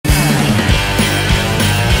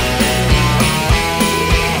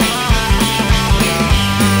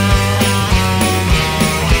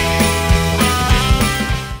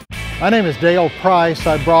My name is Dale Price.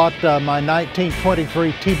 I brought my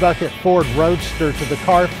 1923 T-Bucket Ford Roadster to the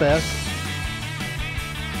Car Fest.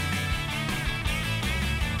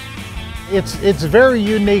 It's very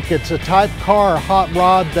unique. It's a type car, hot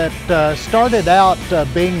rod, that started out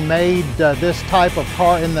being made this type of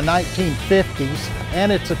car in the 1950s.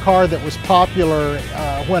 And it's a car that was popular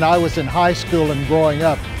when I was in high school and growing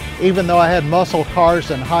up. Even though I had muscle cars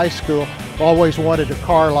in high school, always wanted a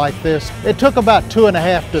car like this. It took about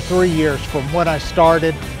 2.5 to 3 years from when I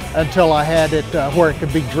started until I had it where it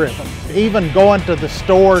could be driven. Even going to the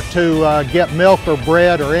store to get milk or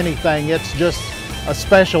bread or anything, it's just a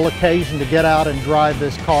special occasion to get out and drive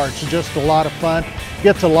this car. It's just a lot of fun.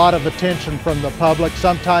 Gets a lot of attention from the public.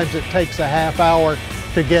 Sometimes it takes a half hour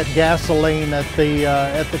to get gasoline at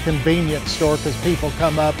the convenience store because people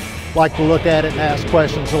come up, like to look at it and ask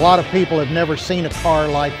questions. A lot of people have never seen a car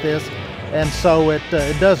like this, and so it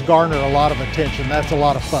does garner a lot of attention. That's a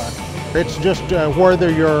lot of fun. It's just whether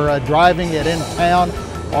you're driving it in town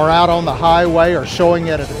or out on the highway or showing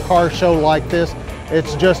it at a car show like this,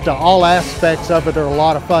 it's just all aspects of it are a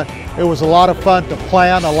lot of fun. It was a lot of fun to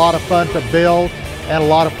plan, a lot of fun to build, and a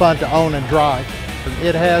lot of fun to own and drive.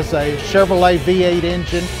 It has a Chevrolet V8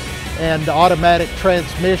 engine and automatic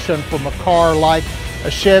transmission from a car like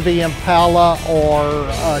a Chevy Impala or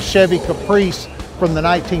a Chevy Caprice from the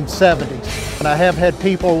 1970s. And I have had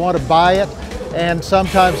people want to buy it, and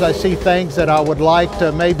sometimes I see things that I would like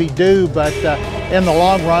to maybe do, but in the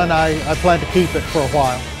long run I plan to keep it for a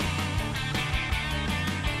while.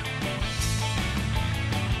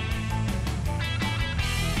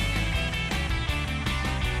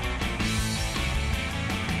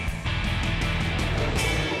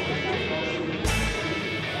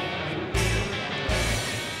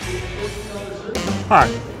 Hi,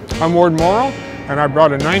 I'm Ward Morrow, and I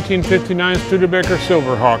brought a 1959 Studebaker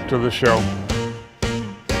Silverhawk to the show.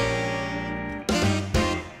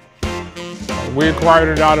 We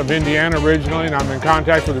acquired it out of Indiana originally, and I'm in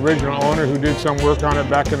contact with the original owner who did some work on it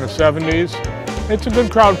back in the 70s. It's a good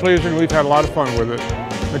crowd pleaser, and we've had a lot of fun with it.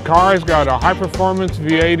 The car has got a high-performance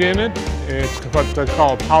V8 in it. It's what they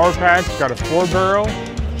call Power Pack. It's got a 4-barrel,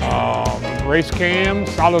 race cam,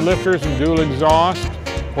 solid lifters, and dual exhaust.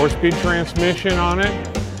 4-speed transmission on it.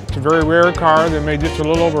 It's a very rare car. They made just a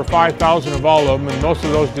little over 5,000 of all of them, and most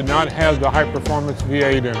of those did not have the high-performance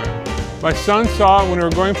V8 in it. My son saw it when we were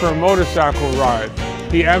going for a motorcycle ride.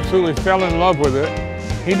 He absolutely fell in love with it.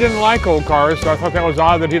 He didn't like old cars, so I thought that was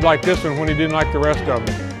odd that he'd like this one when he didn't like the rest of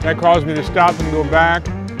them. That caused me to stop and go back,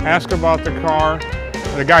 ask about the car.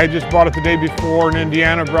 The guy had just bought it the day before in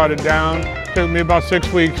Indiana, brought it down. It took me about 6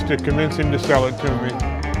 weeks to convince him to sell it to me.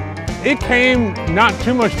 It came not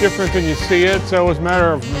too much different than you see it, so it was a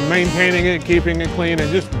matter of maintaining it, keeping it clean,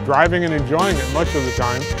 and just driving and enjoying it much of the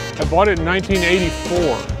time. I bought it in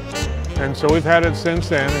 1984, and so we've had it since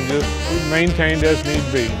then and just maintained as need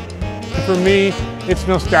be. For me, it's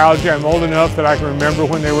nostalgia. I'm old enough that I can remember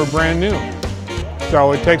when they were brand new.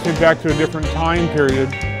 So it takes me back to a different time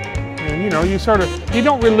period. And you know, you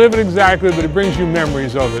don't relive it exactly, but it brings you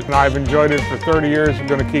memories of it. And I've enjoyed it for 30 years. I'm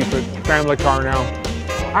going to keep it. Family car now.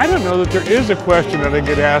 I don't know that there is a question that I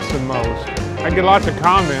get asked the most. I get lots of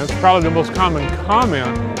comments. Probably the most common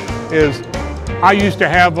comment is, I used to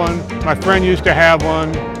have one, my friend used to have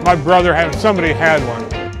one, my brother had, somebody had one.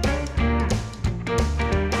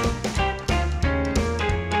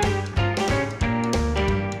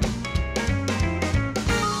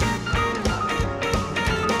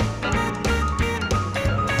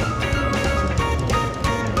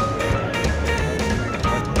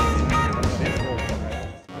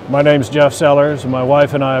 My name's Jeff Sellers, and my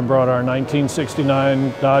wife and I brought our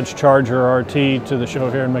 1969 Dodge Charger RT to the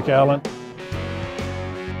show here in McAllen.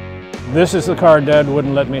 This is the car Dad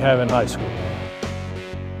wouldn't let me have in high school.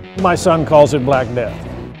 My son calls it Black Death.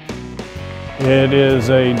 It is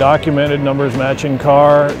a documented numbers matching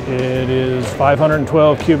car. It is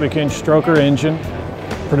 512 cubic inch stroker engine,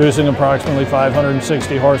 producing approximately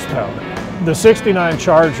 560 horsepower. The 69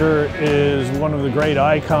 Charger is one of the great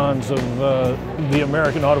icons of the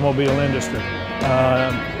American automobile industry.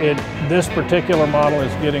 This particular model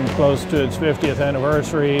is getting close to its 50th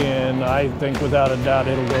anniversary, and I think without a doubt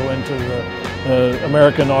it'll go into the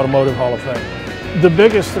American Automotive Hall of Fame. The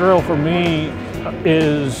biggest thrill for me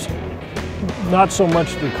is not so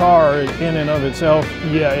much the car in and of itself.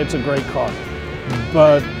 Yeah, it's a great car,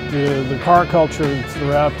 but the car culture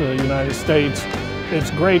throughout the United States, it's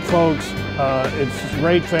great folks. It's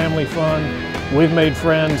great family fun. We've made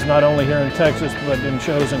friends not only here in Texas, but in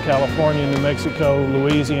shows in California, New Mexico,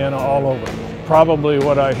 Louisiana, all over. Probably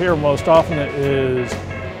what I hear most often is,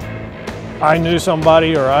 I knew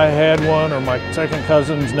somebody, or I had one, or my second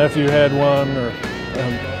cousin's nephew had one, or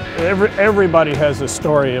everybody has a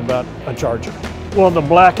story about a Charger. Well, the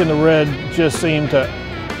black and the red just seem to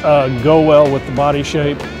go well with the body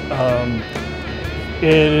shape. It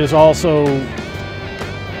is also,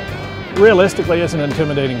 realistically, it's an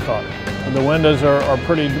intimidating car. The windows are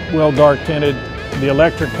pretty well dark tinted. The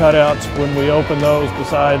electric cutouts, when we open those,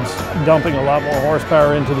 besides dumping a lot more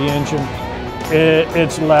horsepower into the engine,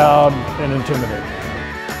 it's loud and intimidating.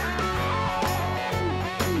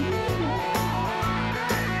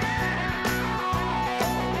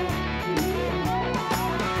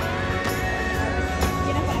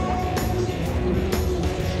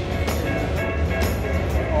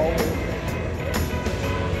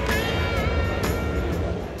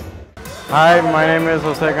 Hi, my name is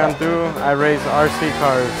Jose Cantu. I race RC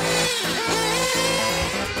cars.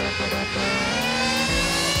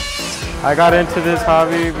 I got into this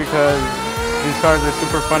hobby because these cars are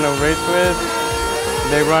super fun to race with.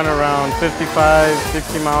 They run around 55,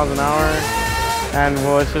 60 miles an hour, and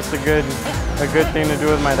well, it's just a good thing to do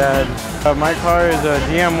with my dad. My car is a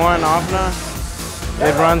DM1 Offna.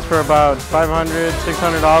 It runs for about $500,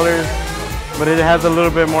 $600, but it has a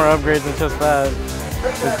little bit more upgrades than just that.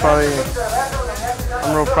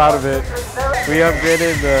 I'm real proud of it. We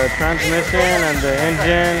upgraded the transmission and the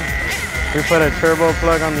engine. We put a turbo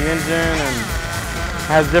plug on the engine and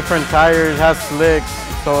has different tires, has slicks,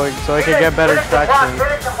 so it can get better traction.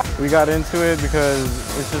 We got into it because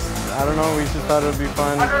it's just, I don't know, we just thought it would be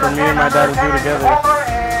fun for me and my dad to do together.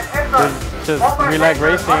 We like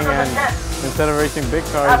racing, and instead of racing big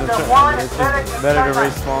cars, it's just better to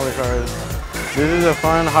race smaller cars. This is a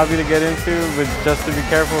fun hobby to get into, but just to be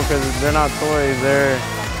careful because they're not toys.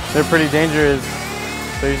 They're pretty dangerous,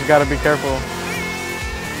 so you just got to be careful.